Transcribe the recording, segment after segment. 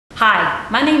Hi,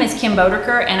 my name is Kim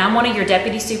Boedeker and I'm one of your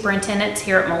Deputy Superintendents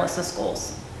here at Melissa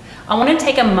Schools. I want to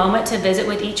take a moment to visit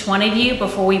with each one of you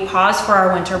before we pause for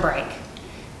our winter break.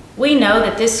 We know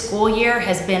that this school year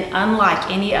has been unlike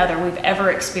any other we've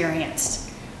ever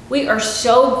experienced. We are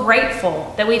so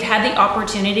grateful that we've had the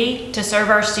opportunity to serve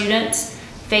our students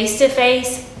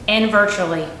face-to-face and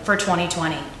virtually for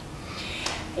 2020.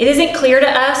 It isn't clear to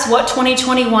us what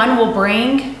 2021 will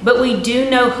bring, but we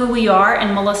do know who we are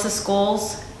in Melissa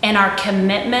Schools and our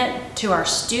commitment to our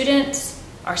students,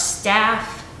 our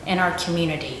staff, and our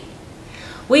community.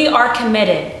 We are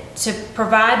committed to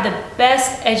provide the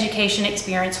best education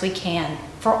experience we can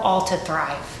for all to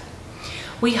thrive.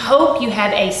 We hope you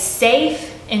have a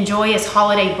safe and joyous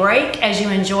holiday break as you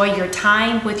enjoy your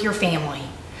time with your family.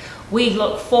 We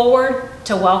look forward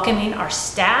to welcoming our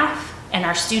staff and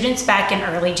our students back in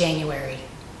early January.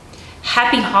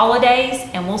 Happy holidays,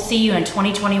 and we'll see you in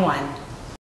 2021.